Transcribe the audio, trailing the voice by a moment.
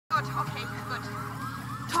good. Okay, good.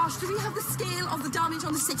 Tosh, do we have the scale of the damage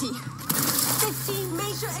on the city? 15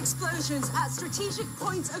 major explosions at strategic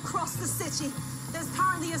points across the city. There's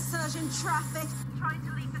currently a surge in traffic trying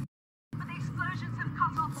to leave the but the explosions have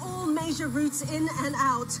cut off all major routes in and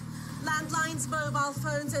out. Landlines, mobile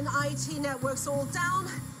phones, and IT networks all down.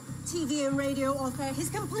 TV and radio off air. He's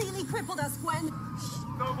completely crippled us, Gwen.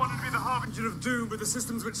 Don't want to be the harbinger of doom, but the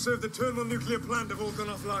systems which serve the terminal nuclear plant have all gone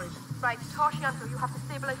offline. Right, Tosh, you have to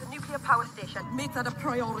stabilize the nuclear power station. Make that a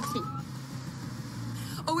priority.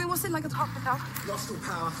 Owen, what's it like at the hospital? Lost all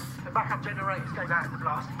power. The backup generators gave out in the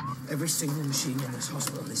blast. Every single machine in this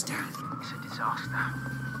hospital is down. It's a disaster.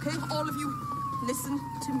 Okay, all of you, listen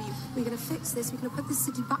to me. We're going to fix this. We're going to put this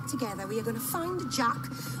city back together. We are going to find Jack,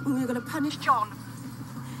 and we're going to punish John.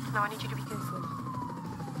 Now, I need you to be careful.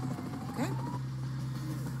 Okay?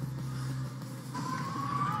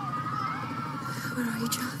 Where are you,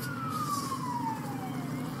 Jack?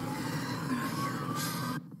 Where are you?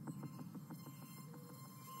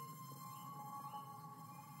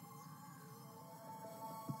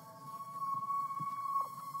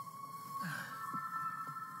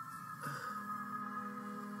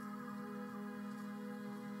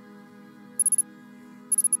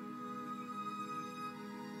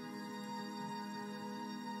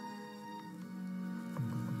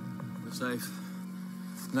 Safe.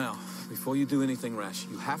 Now, before you do anything rash,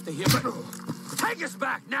 you have to hear me. Take us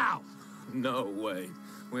back now! No way.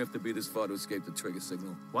 We have to be this far to escape the trigger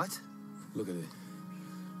signal. What? Look at it.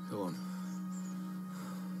 Go on.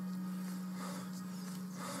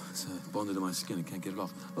 It's bonded to my skin. I can't get it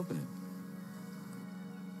off. Open it.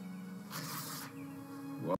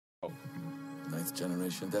 Whoa. Ninth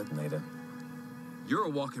generation detonator. You're a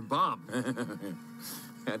walking bomb.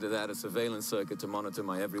 Add to that a surveillance circuit to monitor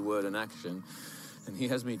my every word and action. And he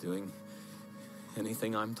has me doing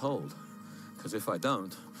anything I'm told. Because if I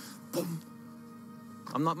don't, boom,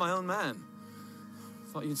 I'm not my own man.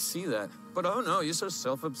 Thought you'd see that. But oh no, you're so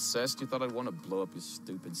self-obsessed you thought I'd want to blow up your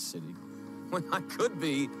stupid city. When I could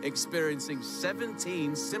be experiencing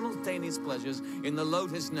 17 simultaneous pleasures in the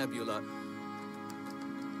Lotus Nebula.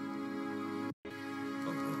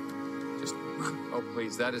 Just run. Oh,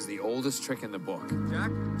 please, that is the oldest trick in the book.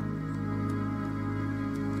 Jack?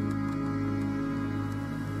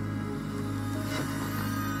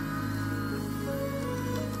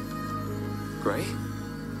 Gray?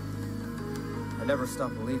 I never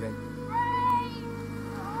stopped believing.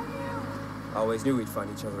 I always knew we'd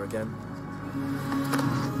find each other again.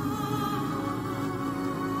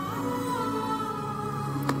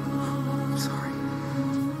 I'm sorry.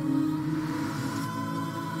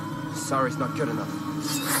 Sorry's not good enough.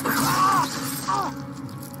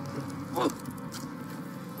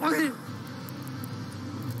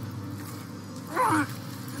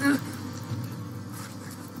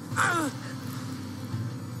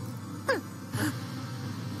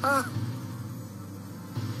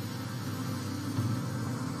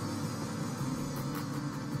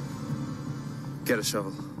 Get a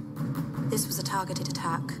shovel. This was a targeted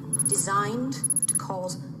attack, designed to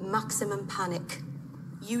cause maximum panic.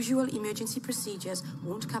 Usual emergency procedures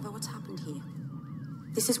won't cover what's happened here.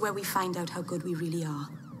 This is where we find out how good we really are.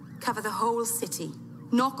 Cover the whole city.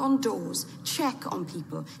 Knock on doors. Check on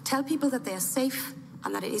people. Tell people that they are safe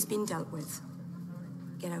and that it is being dealt with.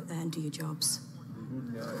 Get out there and do your jobs.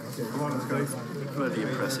 Bloody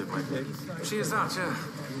impressive, my lady. She is that, yeah.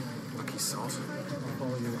 Lucky salt.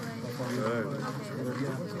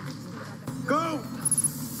 Go!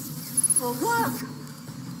 For work!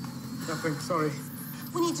 Nothing, sorry.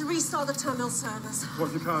 We need to restart the terminal servers.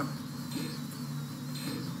 What, you can't?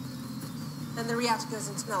 Then the reactor goes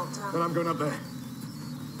into meltdown. Then I'm going up there.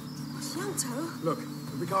 Yanto? Look,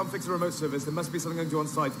 if we can't fix the remote servers, there must be something I can do on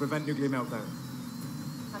site to prevent nuclear meltdown.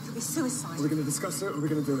 That could be suicide. Are we going to discuss it, or are we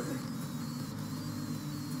going to do it?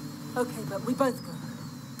 Okay, but we both go.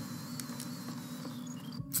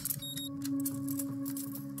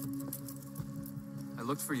 I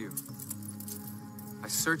looked for you. I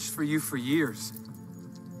searched for you for years.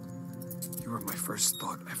 You were my first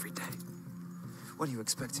thought every day. What are you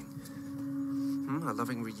expecting? A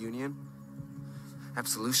loving reunion?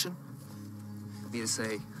 Absolution? Me to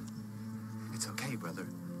say, it's okay, brother.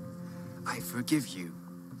 I forgive you.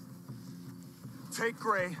 Take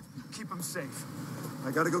Gray, keep him safe.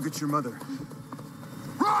 I gotta go get your mother.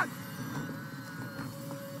 Run!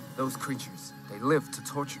 Those creatures, they live to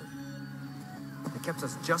torture. They kept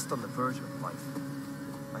us just on the verge of life.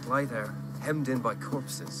 I'd lie there, hemmed in by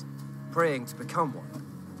corpses, praying to become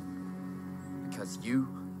one. Because you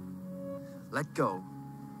let go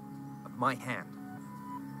of my hand.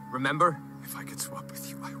 Remember? If I could swap with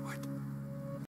you, I would.